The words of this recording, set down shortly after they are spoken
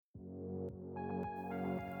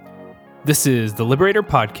This is the Liberator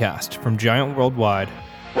Podcast from Giant Worldwide.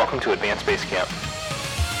 Welcome to Advanced Base Camp.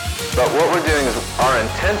 But what we're doing is, our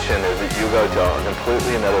intention is that you go to a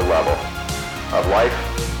completely another level of life,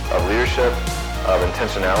 of leadership, of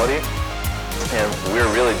intentionality, and we're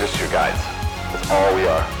really just your guides. That's all we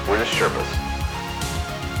are. We're just Sherpas.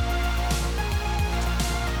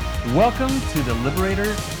 Welcome to the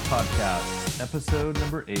Liberator Podcast, episode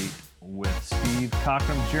number 8, with Steve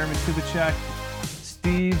Cockram, Jeremy Kubicek.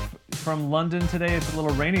 Steve, from London today. It's a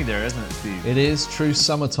little rainy there, isn't it, Steve? It is. True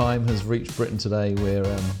summertime has reached Britain today, where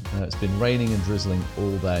it's been raining and drizzling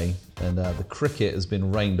all day, and the cricket has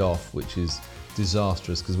been rained off, which is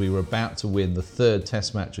disastrous because we were about to win the third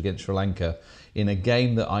Test match against Sri Lanka in a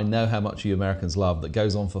game that I know how much you Americans love, that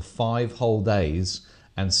goes on for 5 whole days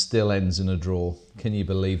and still ends in a draw. Can you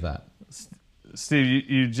believe that? Steve,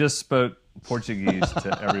 you just spoke Portuguese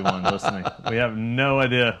to everyone listening. We have no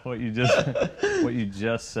idea what you just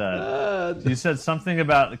said. You said something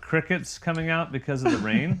about the crickets coming out because of the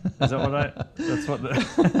rain. Is that what that's what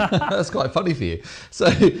That's quite funny for you. So,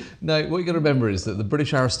 no, what you got to remember is that the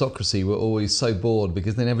British aristocracy were always so bored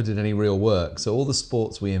because they never did any real work. So all the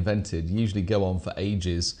sports we invented usually go on for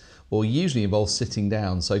ages, or usually involve sitting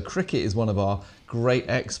down. So cricket is one of our great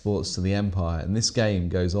exports to the empire, and this game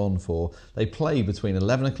goes on they play between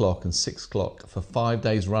 11 o'clock and 6 o'clock for 5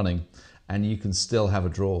 days running, and you can still have a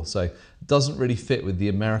draw. So it doesn't really fit with the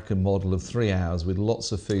American model of 3 hours with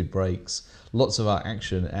lots of food breaks, lots of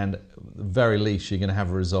action, and at the very least you're going to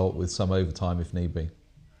have a result with some overtime if need be.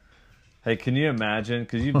 Hey, can you imagine,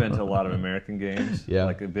 because you've been to a lot of American games, yeah,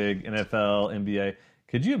 like a big NFL, NBA,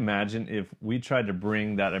 could you imagine if we tried to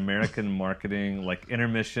bring that American marketing, like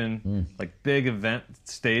intermission, like big event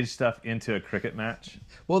stage stuff into a cricket match?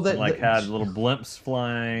 Well, had little blimps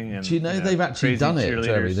flying. And, do you know they've actually done it,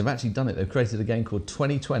 Jeremy? They've actually done it. They've created a game called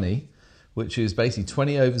 2020, which is basically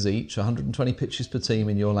 20 overs each, 120 pitches per team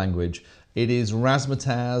in your language. It is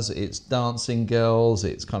razzmatazz, it's dancing girls,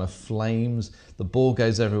 it's kind of flames, the ball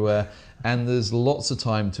goes everywhere, and there's lots of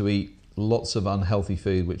time to eat lots of unhealthy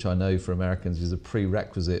food, which I know for Americans is a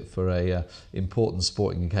prerequisite for a important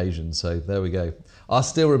sporting occasion. So there we go. I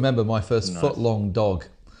still remember my first foot-long dog,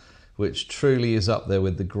 which truly is up there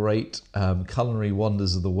with the great culinary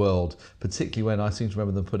wonders of the world, particularly when I seem to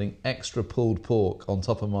remember them putting extra pulled pork on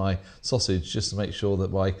top of my sausage just to make sure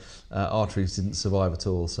that my arteries didn't survive at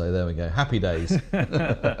all. So there we go. Happy days.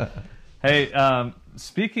 Hey,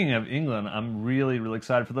 speaking of England, I'm really, really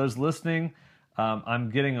excited. For those listening, I'm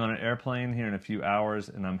getting on an airplane here in a few hours,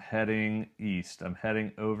 and I'm heading east. I'm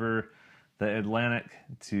heading over the Atlantic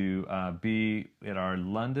to be at our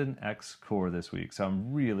London X Core this week. So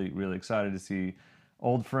I'm really, really excited to see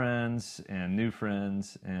old friends and new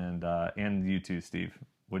friends, and you too, Steve,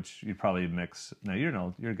 which you'd probably mix. No,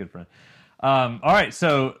 you're a good friend. All right,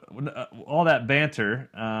 so all that banter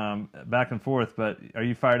back and forth, but are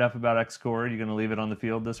you fired up about X-Core? Are you going to leave it on the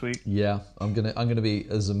field this week? Yeah, I'm gonna be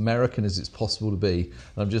as American as it's possible to be.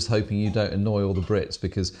 I'm just hoping you don't annoy all the Brits,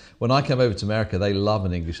 because when I come over to America, they love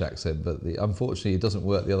an English accent, but unfortunately it doesn't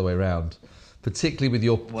work the other way around. Particularly with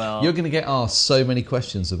you're going to get asked so many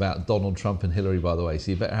questions about Donald Trump and Hillary, by the way, so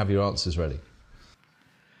you better have your answers ready.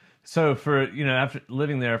 So after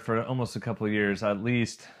living there for almost a couple of years, I at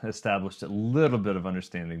least established a little bit of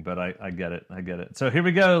understanding, but I get it. So here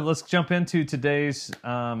we go. Let's jump into today's,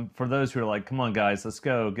 for those who are like, come on guys, let's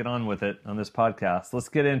go, get on with it on this podcast. Let's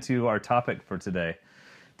get into our topic for today.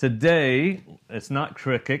 Today, it's not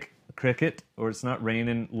cricket, or it's not rain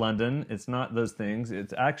in London. It's not those things.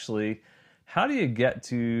 It's actually, how do you get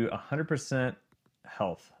to 100%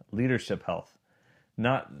 health, leadership health?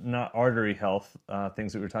 Not artery health,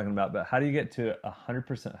 things that we were talking about, but how do you get to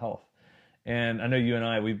 100% health? And I know you and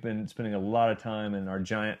I, we've been spending a lot of time in our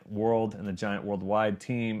Giant World and the Giant Worldwide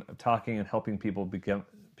team talking and helping people become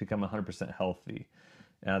 100% healthy.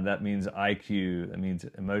 That means IQ, that means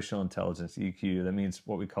emotional intelligence, EQ, that means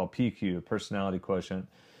what we call PQ, personality quotient.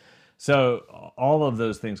 So all of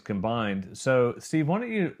those things combined. So Steve, why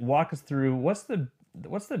don't you walk us through what's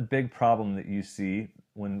the big problem that you see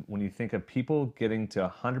when you think of people getting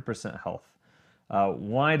to 100% health?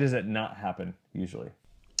 Why does it not happen usually?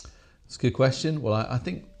 It's a good question. Well, I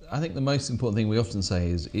think the most important thing we often say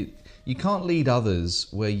is you can't lead others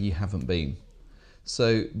where you haven't been.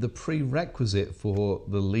 So the prerequisite for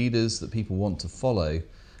the leaders that people want to follow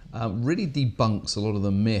really debunks a lot of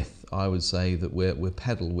the myth, I would say, that we're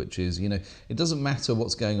peddle, which is, it doesn't matter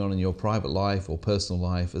what's going on in your private life or personal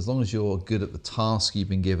life, as long as you're good at the task you've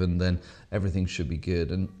been given, then everything should be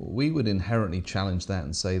good. And we would inherently challenge that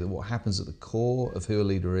and say that what happens at the core of who a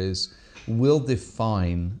leader is will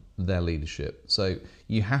define their leadership. So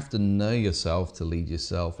you have to know yourself to lead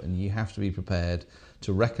yourself, and you have to be prepared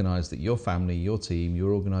to recognize that your family, your team,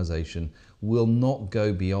 your organization will not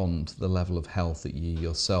go beyond the level of health that you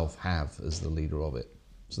yourself have as the leader of it.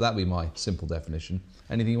 So that'd be my simple definition.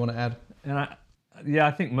 Anything you want to add? And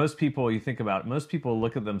I think most people, you think about it, most people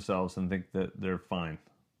look at themselves and think that they're fine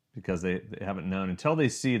because they haven't known until they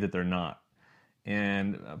see that they're not.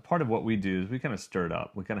 And part of what we do is we kind of stir it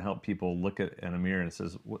up. We kind of help people look in a mirror and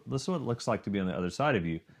says, this is what it looks like to be on the other side of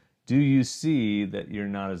you. Do you see that you're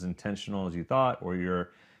not as intentional as you thought, or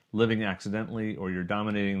you're living accidentally, or you're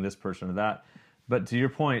dominating this person or that? But to your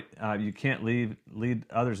point, you can't lead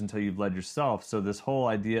others until you've led yourself. So this whole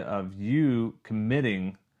idea of you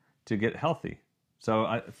committing to get healthy.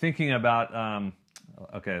 So thinking about,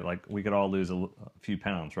 okay, like we could all lose a few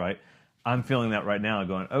pounds, right? I'm feeling that right now,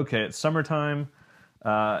 going, okay, it's summertime.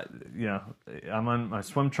 I'm on my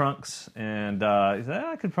swim trunks, and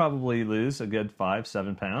I could probably lose a good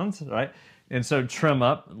 5-7 pounds, right? And so trim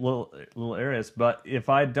up little areas. But if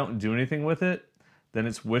I don't do anything with it, then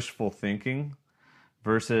it's wishful thinking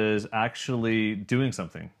versus actually doing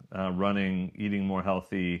something, running, eating more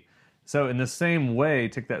healthy. So in the same way,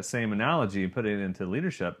 take that same analogy and put it into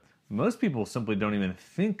leadership. Most people simply don't even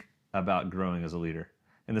think about growing as a leader.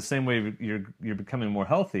 In the same way you're becoming more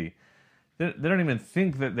healthy, they don't even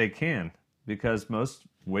think that they can, because most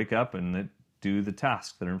wake up and they do the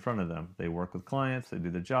tasks that are in front of them. They work with clients, they do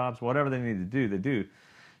their jobs, whatever they need to do, they do.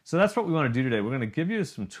 So that's what we want to do today. We're going to give you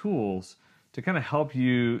some tools to kind of help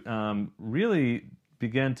you really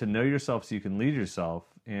begin to know yourself so you can lead yourself.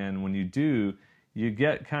 And when you do, you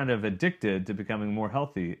get kind of addicted to becoming more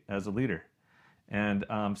healthy as a leader. And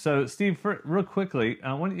so, Steve, real quickly,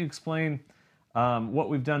 why don't you explain what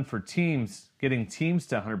we've done for teams, getting teams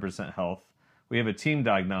to 100% health. We have a team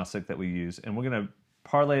diagnostic that we use, and we're going to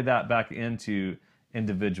parlay that back into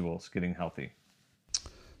individuals getting healthy.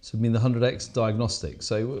 So, I mean, the 100X diagnostic.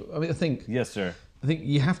 So, I mean, I think... Yes, sir. I think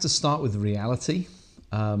you have to start with reality.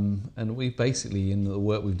 And we basically, in the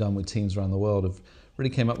work we've done with teams around the world, have really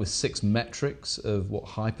came up with 6 metrics of what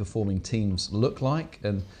high-performing teams look like,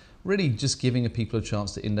 and really just giving people a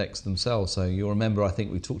chance to index themselves. So you'll remember, I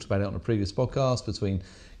think we talked about it on a previous podcast, between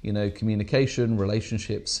communication,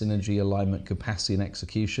 relationships, synergy, alignment, capacity, and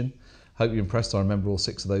execution. Hope you're impressed. I remember all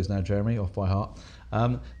 6 of those now, Jeremy, off by heart.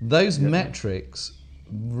 Those metrics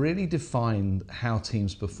really define how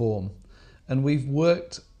teams perform. And we've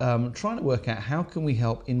worked trying to work out how can we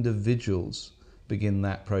help individuals begin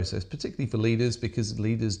that process, particularly for leaders, because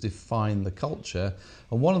leaders define the culture.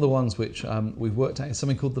 And one of the ones which we've worked out is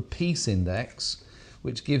something called the Peace Index,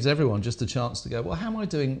 which gives everyone just a chance to go, well, how am I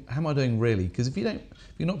doing really? Because if you're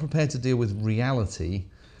not prepared to deal with reality,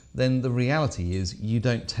 then the reality is you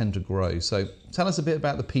don't tend to grow. So tell us a bit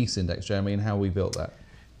about the Peace Index, Jeremy, and how we built that.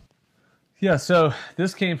 Yeah, so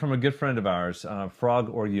this came from a good friend of ours, Frog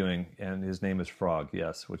Or Ewing, and his name is Frog,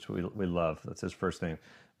 yes, which we love. That's his first name.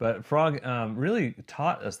 But Frog really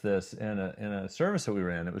taught us this in a service that we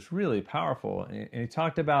ran. It was really powerful. And he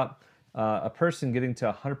talked about a person getting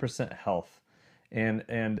to 100% health, and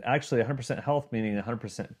actually 100% health meaning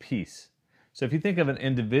 100% peace. So if you think of an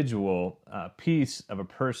individual, peace of a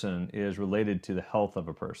person is related to the health of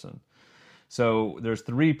a person. So there's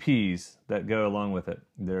 3 P's that go along with it.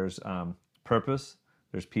 There's purpose,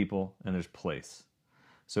 there's people, and there's place.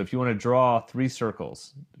 So if you want to draw 3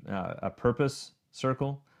 circles, a purpose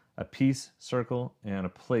circle, a peace circle, and a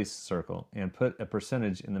place circle, and put a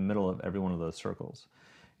percentage in the middle of every one of those circles.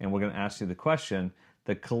 And we're going to ask you the question,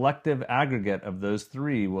 the collective aggregate of those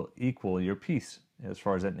 3 will equal your peace as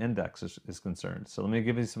far as an index is concerned. So let me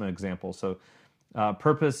give you some examples. So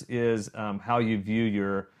purpose is how you view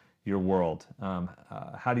your world.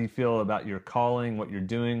 How do you feel about your calling, what you're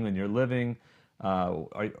doing when you're living?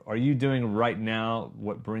 Are you doing right now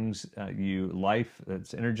what brings you life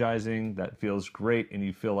that's energizing, that feels great, and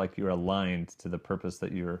you feel like you're aligned to the purpose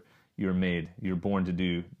that you're born to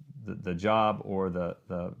do, the job or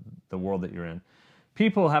the world that you're in?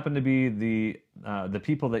 People happen to be the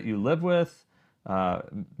people that you live with,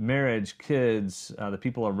 marriage, kids, the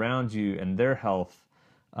people around you and their health,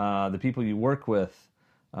 the people you work with,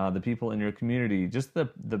 the people in your community, just the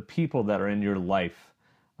people that are in your life.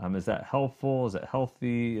 Is that helpful? Is it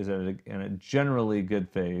healthy? Is it in a generally good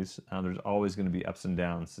phase? There's always going to be ups and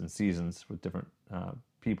downs and seasons with different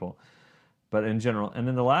people, but in general. And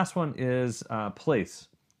then the last one is place.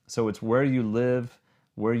 So it's where you live,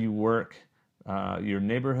 where you work, your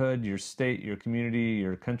neighborhood, your state, your community,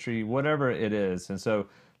 your country, whatever it is. And so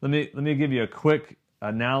let me give you a quick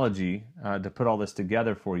analogy to put all this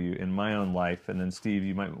together for you in my own life. And then Steve,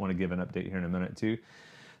 you might want to give an update here in a minute too.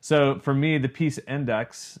 So for me, the peace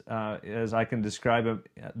index, as I can describe it,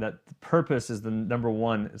 that purpose is the number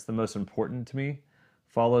one. It's the most important to me,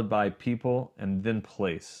 followed by people and then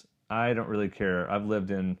place. I don't really care. I've lived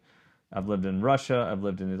in Russia. I've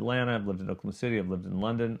lived in Atlanta. I've lived in Oklahoma City. I've lived in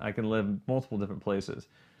London. I can live multiple different places,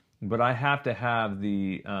 but I have to have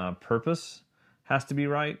the purpose has to be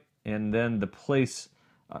right, and then the place.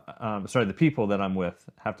 The people that I'm with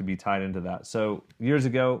have to be tied into that. So years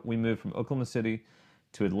ago, we moved from Oklahoma City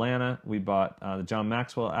to Atlanta. We bought the John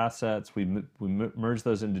Maxwell assets. We merged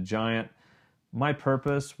those into Giant. My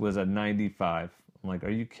purpose was at 95. I'm like, are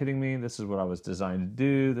you kidding me? This is what I was designed to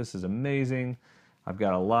do. This is amazing. I've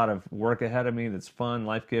got a lot of work ahead of me that's fun,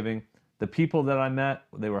 life-giving. The people that I met,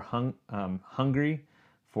 they were hungry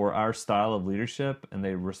for our style of leadership, and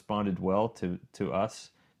they responded well to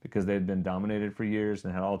us because they had been dominated for years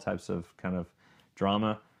and had all types of kind of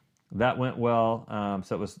drama. That went well.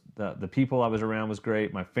 So it was the people I was around was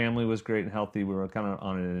great. My family was great and healthy. We were kind of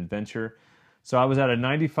on an adventure. So I was at a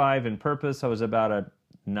 95 in purpose. I was about a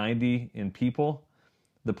 90 in people.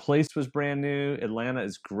 The place was brand new. Atlanta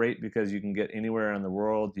is great because you can get anywhere around the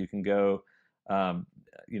world. You can go, to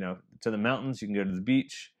the mountains. You can go to the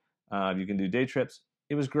beach. You can do day trips.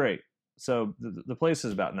 It was great. So the place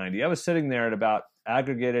is about 90. I was sitting there at about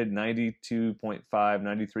aggregated 92.5,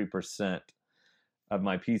 93% of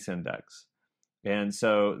my peace index. And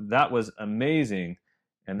so that was amazing.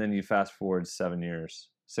 And then you fast forward 7 years,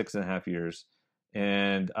 6.5 years.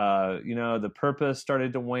 And, the purpose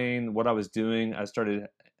started to wane. What I was doing, I started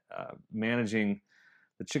managing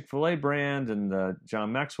the Chick-fil-A brand and the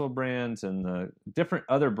John Maxwell brands and the different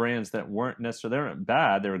other brands that weren't necessarily, they weren't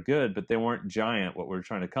bad, they were good, but they weren't Giant, what we were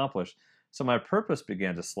trying to accomplish. So my purpose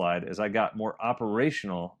began to slide as I got more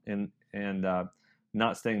operational and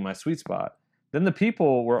not staying in my sweet spot. Then the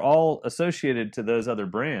people were all associated to those other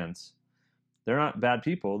brands. They're not bad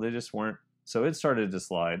people, they just weren't. So it started to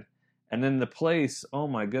slide. And then the place, oh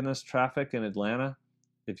my goodness, traffic in Atlanta.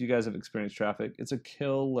 If you guys have experienced traffic, it's a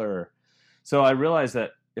killer. So I realized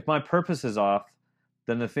that if my purpose is off,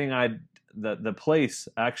 then the place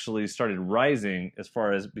actually started rising as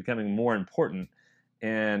far as becoming more important.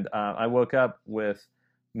 And I woke up with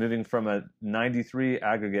moving from a 93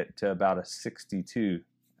 aggregate to about a 62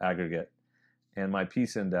 aggregate. And my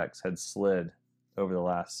peace index had slid over the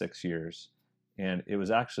last 6 years. And it was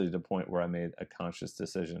actually the point where I made a conscious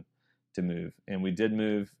decision to move. And we did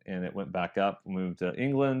move, and it went back up. We moved to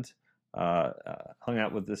England, hung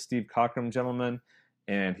out with this Steve Cockram gentleman,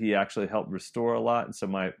 and he actually helped restore a lot. And so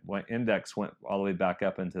my index went all the way back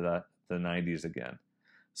up into the 90s again.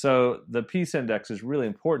 So the peace index is really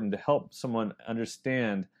important to help someone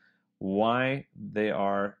understand why they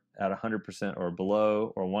are at 100% or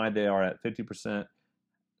below, or why they are at 50%.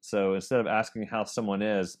 So instead of asking how someone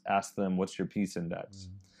is, ask them, what's your peace index?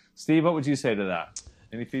 Steve, what would you say to that?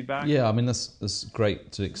 Any feedback? Yeah, I mean, that's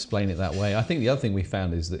great to explain it that way. I think the other thing we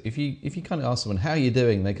found is that if you kind of ask someone, how are you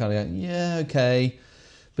doing? They kind of go, yeah, okay.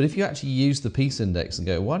 But if you actually use the peace index and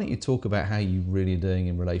go, why don't you talk about how you really are doing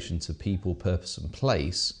in relation to people, purpose and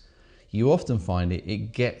place, you often find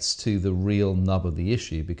it gets to the real nub of the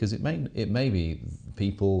issue, because it may be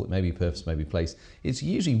people, it may be purpose, maybe place. It's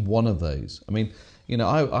usually one of those. I mean,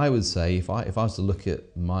 I would say if I was to look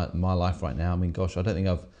at my life right now, I mean, gosh, I don't think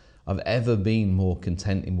I've ever been more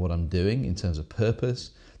content in what I'm doing in terms of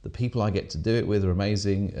purpose. The people I get to do it with are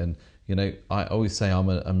amazing. And, I always say I'm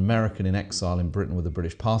an American in exile in Britain with a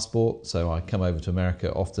British passport. So I come over to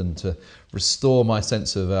America often to restore my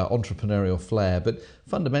sense of entrepreneurial flair. But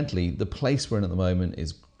fundamentally, the place we're in at the moment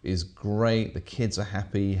is great. The kids are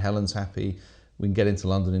happy. Helen's happy. We can get into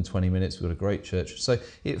London in 20 minutes. We've got a great church. So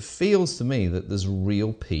it feels to me that there's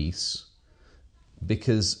real peace,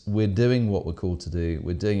 because we're doing what we're called to do.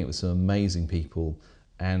 We're doing it with some amazing people,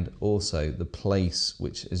 and also the place,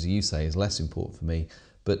 which, as you say, is less important for me,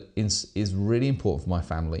 but is really important for my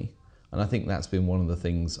family. And I think that's been one of the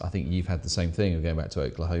things. I think you've had the same thing of going back to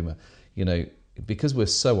Oklahoma, because we're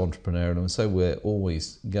so entrepreneurial and so we're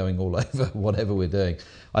always going all over whatever we're doing.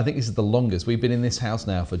 I think this is the longest. We've been in this house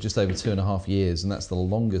now for just over 2.5 years, and that's the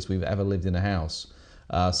longest we've ever lived in a house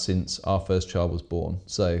since our first child was born.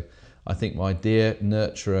 So I think my dear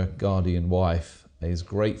nurturer, guardian wife is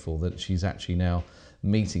grateful that she's actually now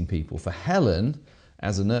meeting people. For Helen,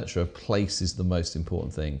 as a nurturer, place is the most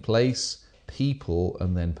important thing. Place, people,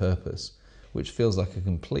 and then purpose, which feels like a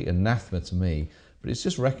complete anathema to me. But it's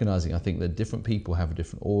just recognizing, I think, that different people have a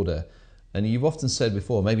different order. And you've often said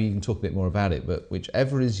before, maybe you can talk a bit more about it, but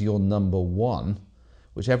whichever is your number one,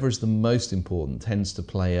 whichever is the most important, tends to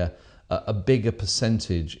play a bigger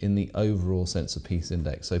percentage in the overall sense of peace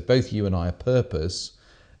index. So both you and I are purpose,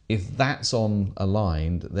 If that's on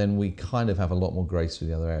aligned, then we kind of have a lot more grace for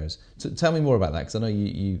the other areas. So tell me more about that, because I know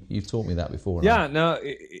you've taught me that before. Yeah, no,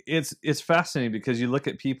 it's fascinating because you look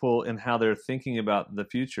at people and how they're thinking about the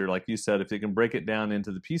future. Like you said, if they can break it down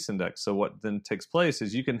into the peace index. So what then takes place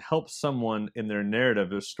is you can help someone in their narrative,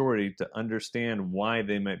 their story, to understand why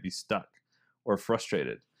they might be stuck or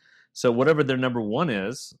frustrated. So whatever their number one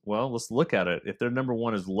is, well, let's look at it. If their number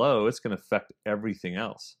one is low, it's going to affect everything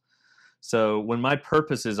else. So when my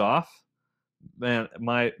purpose is off, man,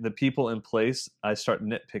 the people in place, I start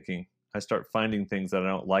nitpicking. I start finding things that I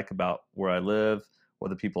don't like about where I live or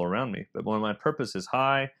the people around me. But when my purpose is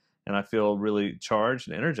high and I feel really charged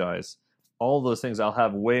and energized, all those things, I'll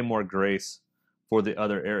have way more grace for the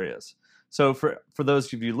other areas. So for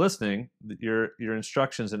those of you listening, your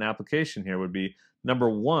instructions and application here would be, number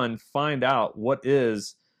one, find out what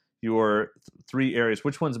is your 3 areas.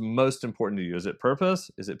 Which one's most important to you? Is it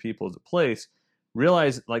purpose? Is it people? Is it place?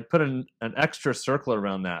 Realize, like, put an extra circle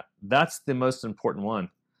around that. That's the most important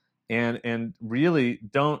one. And really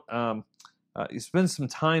don't spend some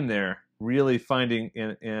time there really finding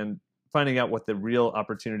out what the real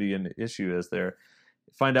opportunity and the issue is there.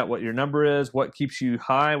 Find out what your number is, what keeps you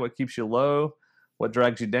high, what keeps you low, what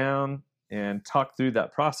drags you down, and talk through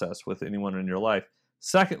that process with anyone in your life.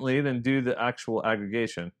 Secondly, then do the actual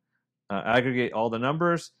aggregation. Aggregate all the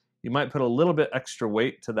numbers. You might put a little bit extra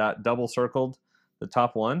weight to that double circled, the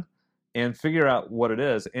top one, and figure out what it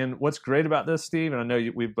is. And what's great about this, Steve, and I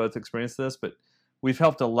know we've both experienced this, but we've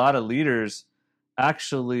helped a lot of leaders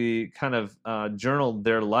actually kind of journal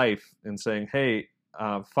their life and saying, hey,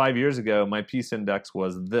 5 years ago, my peace index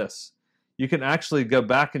was this. You can actually go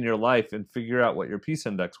back in your life and figure out what your peace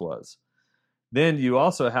index was. Then you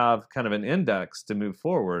also have kind of an index to move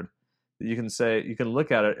forward. You can say, you can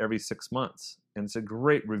look at it every 6 months. And it's a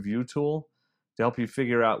great review tool to help you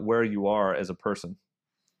figure out where you are as a person.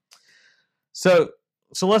 So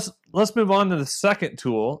let's move on to the second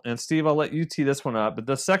tool. And Steve, I'll let you tee this one up. But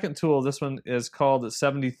the second tool, this one is called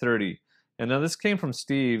 70-30. And now this came from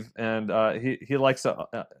Steve, and he likes to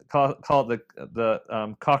call it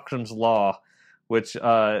the Cochrane's Law, which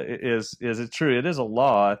is it true? It is a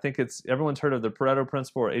law. I think everyone's heard of the Pareto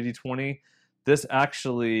Principle or 80-20. This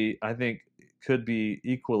actually, I think, could be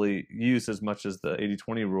equally used as much as the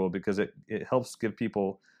 80-20 rule because it helps give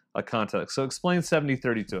people a context. So explain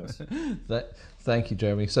 70-30 to us. Thank you,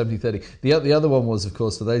 Jeremy. 70-30. The other one was, of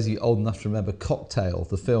course, for those of you old enough to remember Cocktail,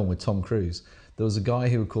 the film with Tom Cruise. There was a guy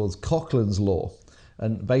who was called Cochrane's Law.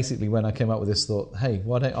 And basically when I came up with this, thought, hey,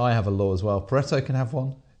 why don't I have a law as well? Pareto can have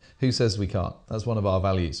one. Who says we can't? That's one of our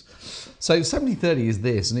values. So 70-30 is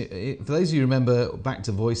this. And for those of you who remember back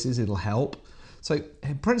to voices, it'll help. So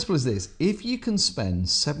the principle is this. If you can spend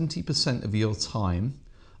 70% of your time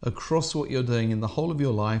across what you're doing in the whole of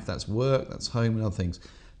your life, that's work, that's home and other things,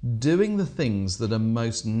 doing the things that are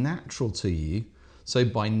most natural to you, so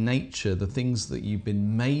by nature, the things that you've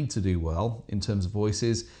been made to do well in terms of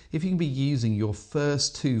voices, if you can be using your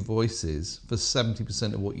first 2 voices for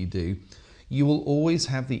 70% of what you do, you will always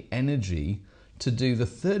have the energy to do the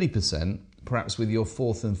 30%, perhaps with your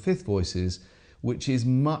 4th and 5th voices, which is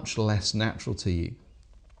much less natural to you.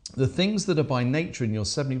 The things that are by nature in your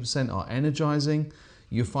 70% are energizing.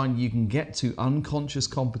 You find you can get to unconscious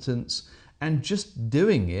competence, and just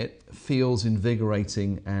doing it feels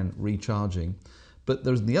invigorating and recharging. But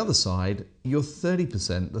there's the other side, your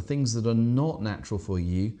 30%, the things that are not natural for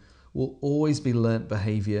you, will always be learnt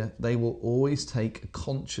behavior. They will always take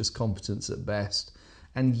conscious competence at best,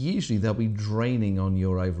 and usually they'll be draining on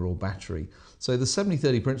your overall battery. So the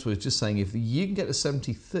 70-30 principle is just saying if you can get to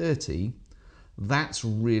 70-30, that's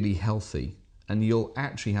really healthy, and you'll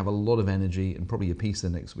actually have a lot of energy, and probably your peace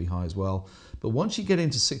index will be high as well. But once you get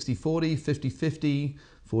into 60-40, 50-50,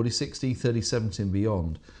 40-60, 30-70 and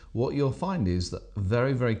beyond, what you'll find is that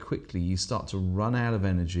very, very quickly you start to run out of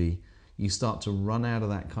energy. You start to run out of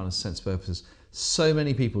that kind of sense of purpose. So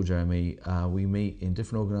many people, Jeremy, we meet in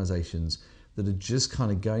different organizations that are just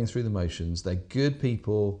kind of going through the motions. They're good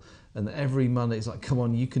people, and every Monday it's like, come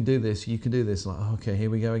on, you can do this, you can do this. Like, okay, here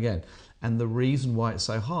we go again. And the reason why it's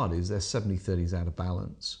so hard is their 70-30 is out of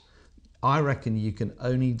balance. I reckon you can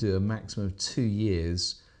only do a maximum of 2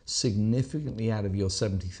 years significantly out of your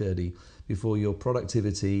 70-30 before your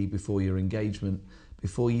productivity, before your engagement,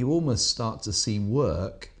 before you almost start to see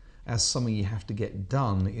work as something you have to get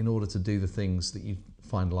done in order to do the things that you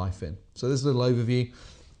find life in. So there's a little overview.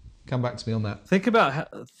 Come back to me on that. Think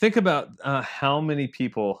about how many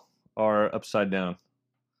people are upside down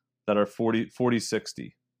that are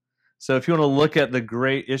 40-60. So if you want to look at the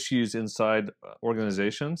great issues inside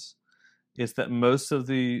organizations, it's that most of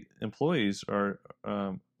the employees are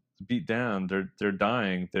beat down, they're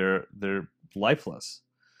dying, they're lifeless.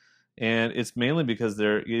 And it's mainly because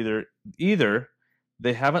they're either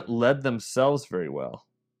they haven't led themselves very well,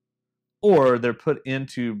 or they're put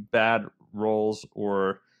into bad roles,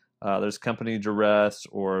 or there's company duress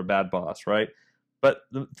or a bad boss, right? But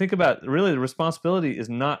think about it, really the responsibility is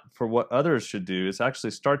not for what others should do. It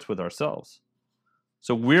actually starts with ourselves.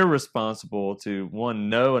 So we're responsible to, one,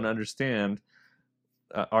 know and understand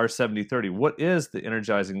our 70-30. What is the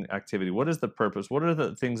energizing activity? What is the purpose? What are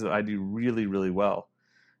the things that I do really, really well?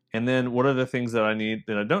 And then what are the things that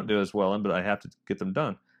I don't do as well in, but I have to get them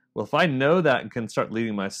done? Well, if I know that and can start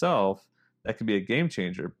leading myself, that could be a game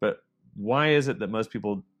changer. But why is it that most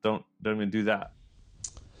people don't even do that?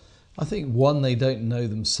 I think one, they don't know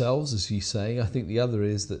themselves, as you say. I think the other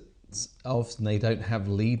is that often they don't have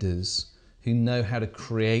leaders who know how to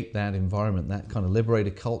create that environment, that kind of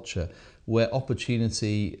liberated culture where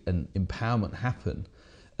opportunity and empowerment happen.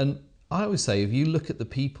 And I always say, if you look at the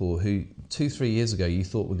people who 2-3 years ago you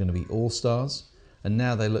thought were going to be all-stars, and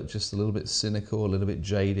now they look just a little bit cynical, a little bit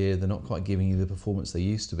jaded, they're not quite giving you the performance they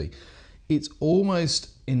used to be, it's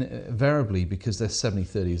almost invariably because their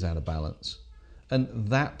 70-30 is out of balance. And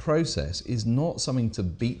that process is not something to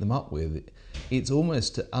beat them up with. It's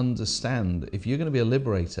almost to understand, if you're going to be a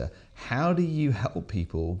liberator, how do you help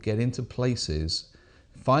people get into places,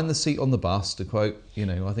 find the seat on the bus, to quote,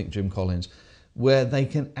 I think Jim Collins, where they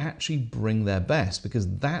can actually bring their best,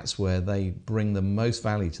 because that's where they bring the most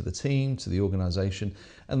value to the team, to the organization.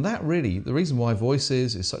 And that really, the reason why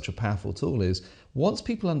Voices is such a powerful tool is, once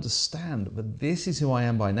people understand that this is who I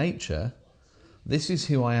am by nature, this is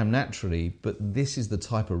who I am naturally, but this is the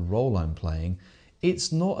type of role I'm playing,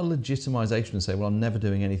 it's not a legitimization to say, well, I'm never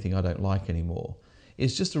doing anything I don't like anymore.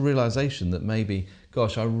 It's just a realization that maybe,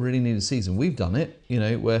 gosh, I really need a season. We've done it,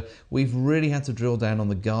 where we've really had to drill down on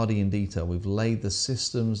the Guardian detail. We've laid the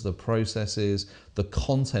systems, the processes, the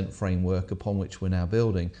content framework upon which we're now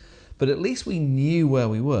building. But at least we knew where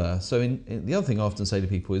we were. So the other thing I often say to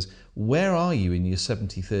people is, where are you in your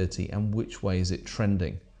 70-30 and which way is it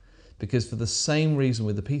trending? Because for the same reason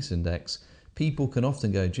with the Peace Index, people can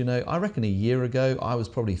often go, I reckon a year ago I was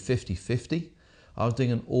probably 50-50. I was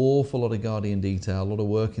doing an awful lot of Guardian detail, a lot of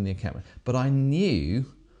work in the account, but I knew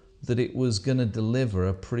that it was going to deliver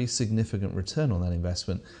a pretty significant return on that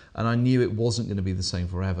investment, and I knew it wasn't going to be the same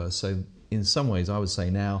forever. So in some ways, I would say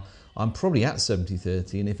now I'm probably at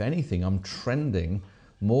 70-30, and if anything, I'm trending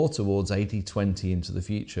more towards 80-20 into the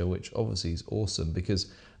future, which obviously is awesome,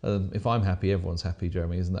 because if I'm happy, everyone's happy,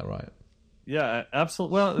 Jeremy, isn't that right? Yeah,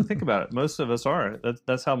 absolutely. Well, think about it. Most of us are.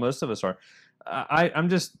 That's how most of us are. I'm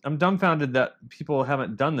dumbfounded that people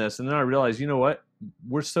haven't done this. And then I realized, you know what?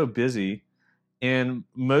 We're so busy, and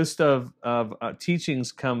most of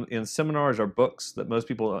teachings come in seminars or books that most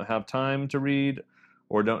people don't have time to read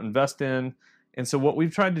or don't invest in. And so what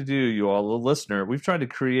we've tried to do, you all, the listener, we've tried to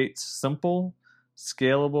create simple,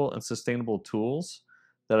 scalable, and sustainable tools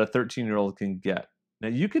that a 13-year-old can get. Now,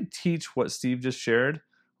 you could teach what Steve just shared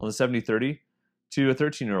on the 70-30 to a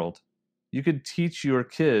 13-year-old. You could teach your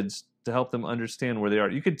kids to help them understand where they are.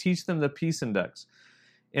 You could teach them the Peace Index.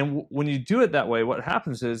 And when you do it that way, what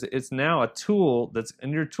happens is it's now a tool that's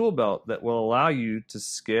in your tool belt that will allow you to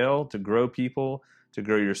scale, to grow people, to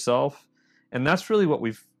grow yourself. And that's really what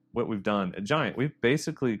we've done at Giant. We've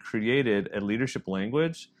basically created a leadership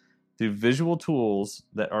language through visual tools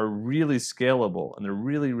that are really scalable, and they're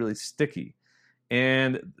really, really sticky.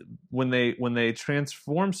 And when they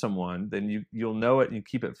transform someone, then you'll know it and you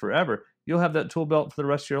keep it forever. You'll have that tool belt for the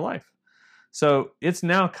rest of your life. So it's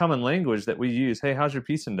now common language that we use. Hey, how's your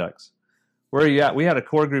Peace Index? Where are you at? We had a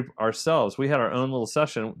core group ourselves. We had our own little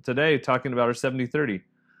session today talking about our 70-30.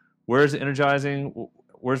 Where is it energizing?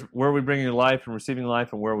 Where are we bringing life and receiving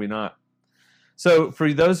life, and where are we not? So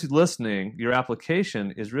for those listening, your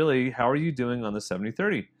application is really, how are you doing on the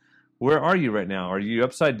 70-30? Where are you right now? Are you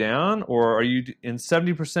upside down, or are you in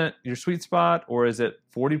 70% your sweet spot, or is it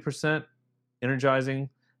 40% energizing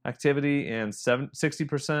activity and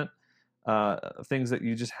 60% things that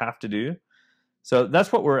you just have to do? So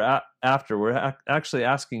that's what we're after. We're actually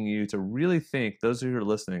asking you to really think, those who are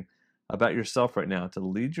listening, about yourself right now, to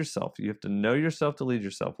lead yourself. You have to know yourself to lead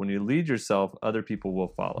yourself. When you lead yourself, other people will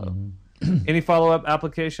follow. Mm-hmm. Any follow-up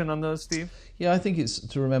application on those, Steve? Yeah, I think it's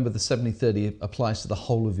to remember the 70-30 applies to the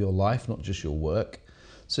whole of your life, not just your work.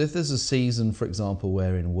 So if there's a season, for example,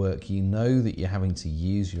 where in work you know that you're having to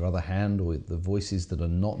use your other hand or the voices that are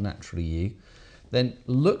not naturally you, then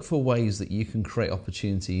look for ways that you can create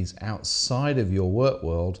opportunities outside of your work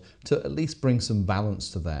world to at least bring some balance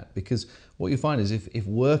to that. Because what you find is if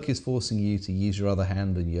work is forcing you to use your other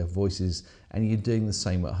hand and you have voices and you're doing the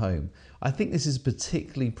same at home, I think this is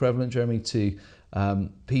particularly prevalent, Jeremy, to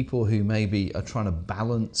people who maybe are trying to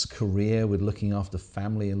balance career with looking after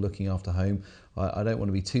family and looking after home. I don't want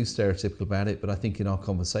to be too stereotypical about it, but I think in our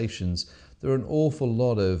conversations, there are an awful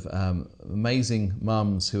lot of amazing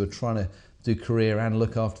mums who are trying to do career and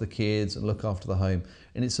look after the kids and look after the home.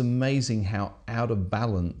 And it's amazing how out of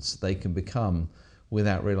balance they can become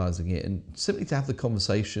without realizing it. And simply to have the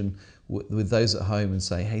conversation with those at home and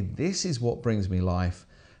say, hey, this is what brings me life.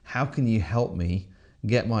 How can you help me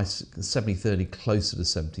get my 70-30 closer to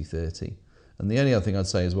 70-30? And the only other thing I'd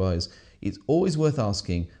say as well is it's always worth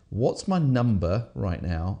asking, what's my number right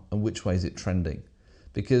now and which way is it trending?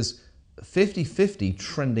 Because 50-50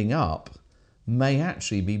 trending up may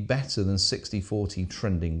actually be better than 60-40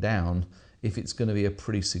 trending down if it's going to be a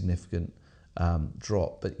pretty significant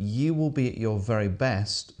drop. But you will be at your very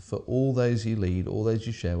best for all those you lead, all those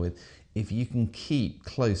you share with, if you can keep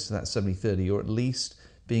close to that 70-30, or at least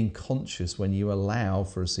being conscious when you allow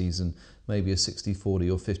for a season maybe a 60-40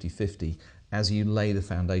 or 50-50 as you lay the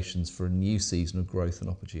foundations for a new season of growth and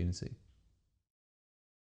opportunity.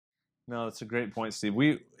 No, that's a great point, Steve.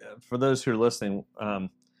 For those who are listening,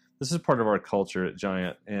 this is part of our culture at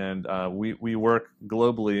Giant, and we work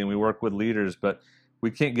globally and we work with leaders, but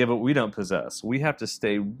we can't give what we don't possess. We have to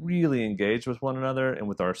stay really engaged with one another and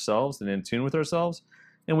with ourselves and in tune with ourselves.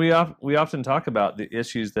 And we often talk about the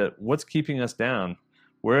issues that what's keeping us down.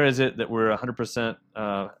 Where is it that we're 100%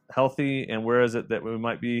 healthy, and where is it that we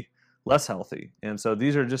might be less healthy? And so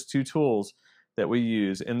these are just two tools that we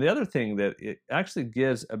use. And the other thing that it actually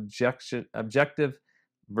gives objective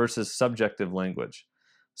versus subjective language.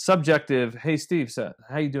 Subjective, hey Steve,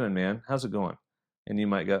 how you doing, man? How's it going? And you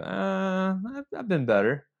might go, I've been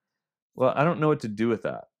better. Well, I don't know what to do with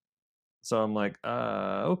that. So I'm like,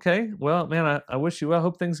 okay, well, man, I wish you well. I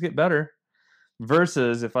hope things get better.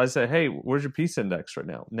 Versus if I say, hey, where's your peace index right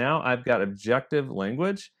now? Now I've got objective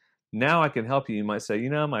language. Now I can help you. You might say,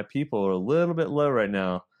 my people are a little bit low right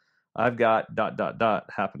now. I've got ...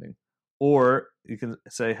 happening. Or you can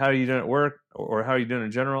say, how are you doing at work? Or how are you doing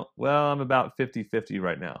in general? Well, I'm about 50-50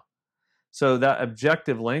 right now. So that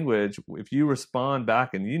objective language, if you respond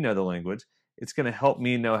back and you know the language, it's going to help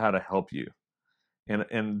me know how to help you.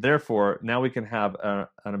 And therefore, now we can have an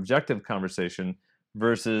objective conversation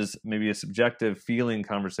versus maybe a subjective feeling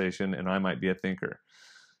conversation, and I might be a thinker.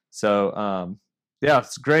 So,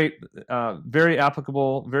 it's great, very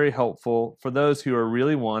applicable, very helpful for those who are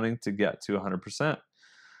really wanting to get to 100%.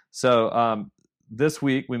 So this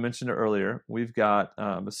week, we mentioned it earlier, we've got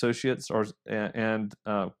associates and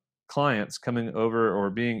clients coming over or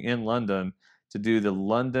being in London to do the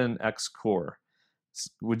London X Core.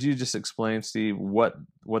 Would you just explain, Steve, what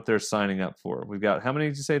they're signing up for? We've got, how many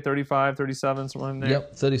did you say, 35, 37, somewhere in there?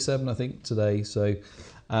 Yep, 37, I think, today. So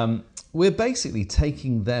we're basically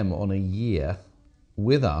taking them on a year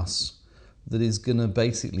with us that is going to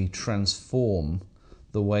basically transform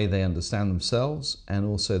the way they understand themselves and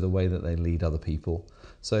also the way that they lead other people.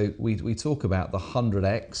 So we talk about the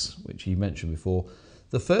 100X, which you mentioned before.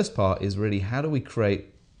 The first part is really, how do we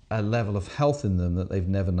create a level of health in them that they've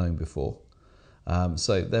never known before?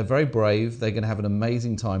 So they're very brave, they're going to have an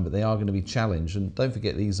amazing time, but they are going to be challenged. And don't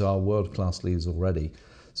forget, these are world-class leaders already.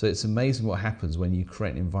 So it's amazing what happens when you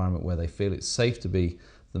create an environment where they feel it's safe to be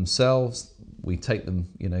themselves. We take them,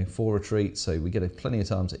 for retreats, so we get plenty of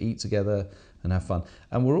time to eat together and have fun.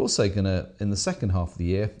 And we're also going to, in the second half of the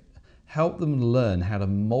year, help them learn how to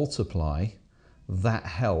multiply that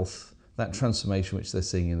health, that transformation which they're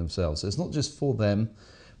seeing in themselves. So it's not just for them.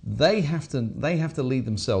 They have to lead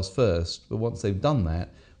themselves first, but once they've done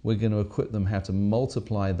that, we're going to equip them how to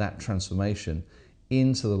multiply that transformation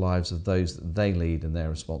into the lives of those that they lead and they're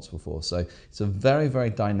responsible for. So it's a very, very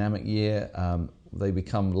dynamic year. They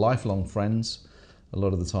become lifelong friends a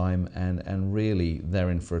lot of the time, and really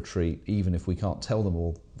they're in for a treat, even if we can't tell them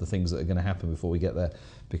all the things that are going to happen before we get there,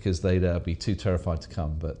 because they'd be too terrified to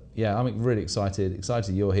come. But yeah, I'm really excited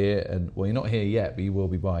you're here, and well, you're not here yet, but you will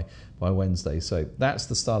be by Wednesday. So that's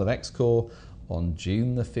the start of X-Core on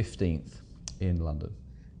June the 15th in London.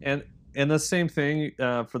 And the same thing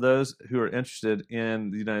for those who are interested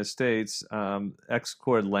in the United States,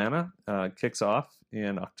 X-Core Atlanta kicks off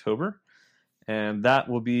in October. And that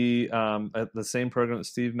will be the same program that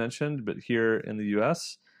Steve mentioned, but here in the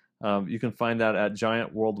U.S. You can find that at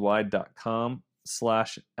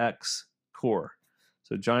giantworldwide.com/xcore.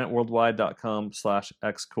 So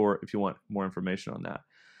giantworldwide.com/xcore if you want more information on that.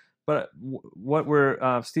 But what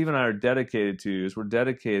we're Steve and I are dedicated to is we're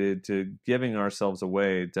dedicated to giving ourselves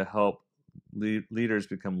away to help leaders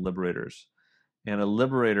become liberators. And a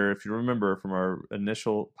liberator, if you remember from our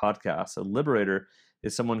initial podcast, a liberator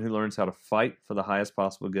is someone who learns how to fight for the highest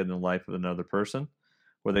possible good in the life of another person,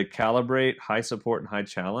 where they calibrate high support and high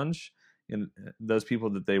challenge in those people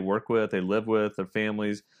that they work with, they live with, their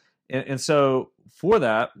families. And so for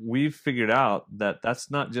that, we've figured out that that's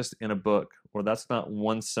not just in a book or that's not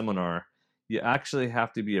one seminar. You actually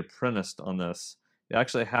have to be apprenticed on this. You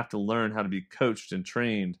actually have to learn how to be coached and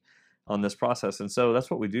trained on this process. And so that's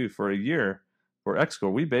what we do for a year. For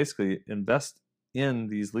XCore, we basically invest in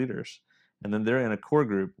these leaders, and then they're in a core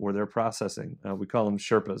group where they're processing. We call them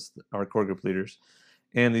Sherpas, our core group leaders.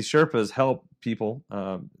 And these Sherpas help people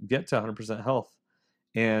get to 100% health,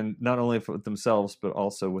 and not only for themselves, but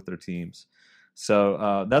also with their teams.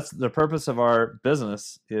 So that's the purpose of our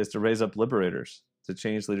business, is to raise up liberators, to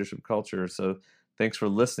change leadership culture. So thanks for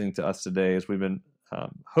listening to us today, as we've been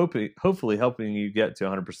hopefully helping you get to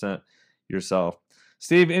 100% yourself.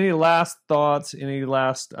 Steve, any last thoughts, any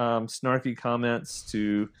last snarky comments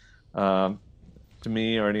to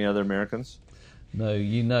me or any other Americans? No,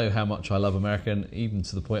 you know how much I love America, even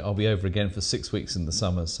to the point I'll be over again for 6 weeks in the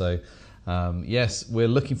summer. So, yes, we're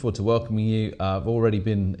looking forward to welcoming you. I've already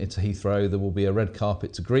been into Heathrow. There will be a red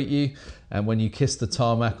carpet to greet you. And when you kiss the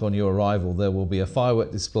tarmac on your arrival, there will be a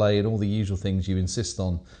firework display and all the usual things you insist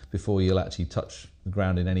on before you'll actually touch the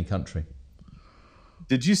ground in any country.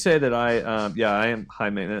 Did you say that I am high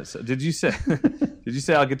maintenance? Did you say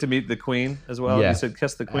I'll get to meet the Queen as well? Yeah. You said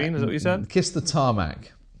kiss the Queen, is that what you said? Kiss the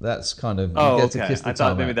tarmac. That's kind of to kiss the I tarmac.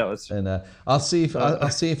 thought maybe that was. And I'll see if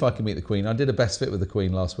I can meet the Queen. I did a best fit with the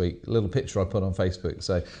Queen last week. A little picture I put on Facebook.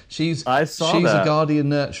 So she's a guardian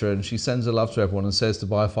nurturer, and she sends her love to everyone and says to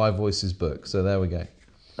buy a Five Voices book. So there we go.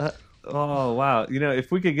 Oh wow!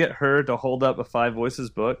 If we could get her to hold up a Five Voices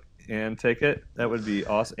book and take it, that would be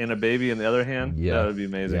awesome. And a baby in the other hand, that would be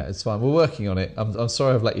amazing. Yeah, it's fine. We're working on it. I'm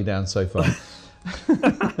sorry I've let you down so far.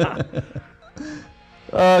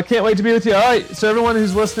 Can't wait to be with you. All right, so everyone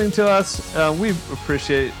who's listening to us, we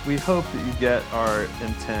hope that you get our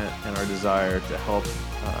intent and our desire to help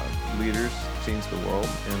leaders change the world.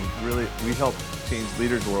 And really, we help change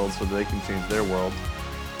leaders' worlds so that they can change their world.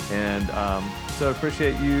 And so I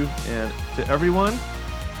appreciate you. And to everyone,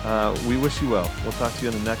 we wish you well. We'll talk to you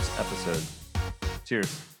in the next episode.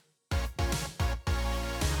 Cheers.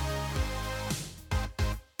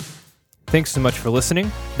 Thanks so much for listening.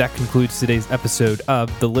 That concludes today's episode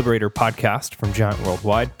of the Liberator Podcast from Giant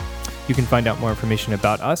Worldwide. You can find out more information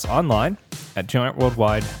about us online at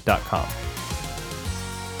giantworldwide.com.